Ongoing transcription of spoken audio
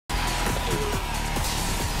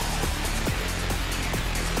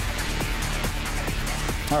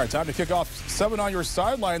All right, time to kick off 7 on your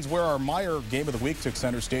sidelines, where our Meijer Game of the Week took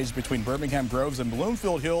center stage between Birmingham Groves and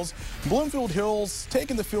Bloomfield Hills. Bloomfield Hills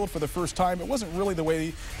taking the field for the first time. It wasn't really the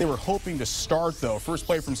way they were hoping to start, though. First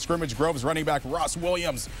play from scrimmage, Groves running back Ross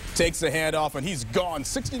Williams takes the handoff, and he's gone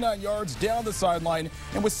 69 yards down the sideline.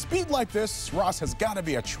 And with speed like this, Ross has got to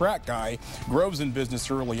be a track guy. Groves in business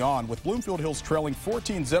early on, with Bloomfield Hills trailing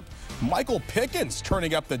 14-zip. Michael Pickens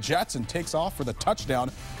turning up the Jets and takes off for the touchdown.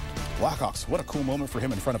 Blackhawks, what a cool moment for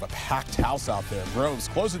him in front of a packed house out there. Groves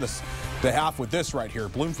closing the half with this right here.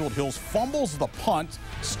 Bloomfield Hills fumbles the punt.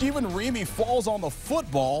 Stephen Reamy falls on the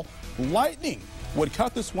football. Lightning would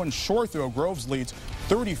cut this one short, though. Groves leads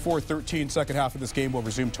 34-13. Second half of this game will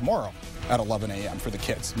resume tomorrow at 11 a.m. for the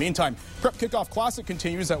kids. Meantime, Prep Kickoff Classic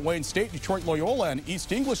continues at Wayne State. Detroit Loyola and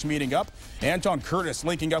East English meeting up. Anton Curtis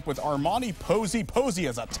linking up with Armani Posey. Posey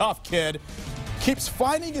is a tough kid. Keeps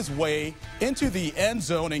finding his way into the end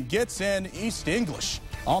zone and gets in. East English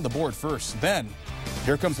on the board first. Then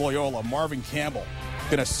here comes Loyola. Marvin Campbell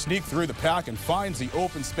gonna sneak through the pack and finds the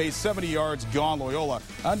open space. 70 yards gone. Loyola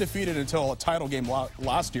undefeated until a title game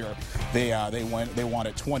last year. They won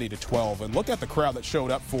it 20-12. And look at the crowd that showed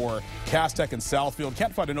up for Castech and Southfield.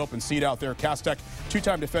 Can't find an open seat out there. Castech,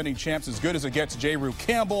 two-time defending champs, as good as it gets. J. Rue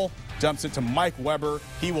Campbell dumps it to Mike Weber.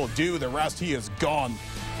 He will do the rest. He is gone.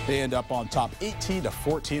 They end up on top.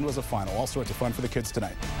 18-14 was the final. All sorts of fun for the kids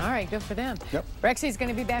tonight. All right, good for them. Yep. Rexy's going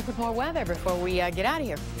to be back with more weather before we get out of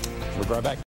here. We'll be right back.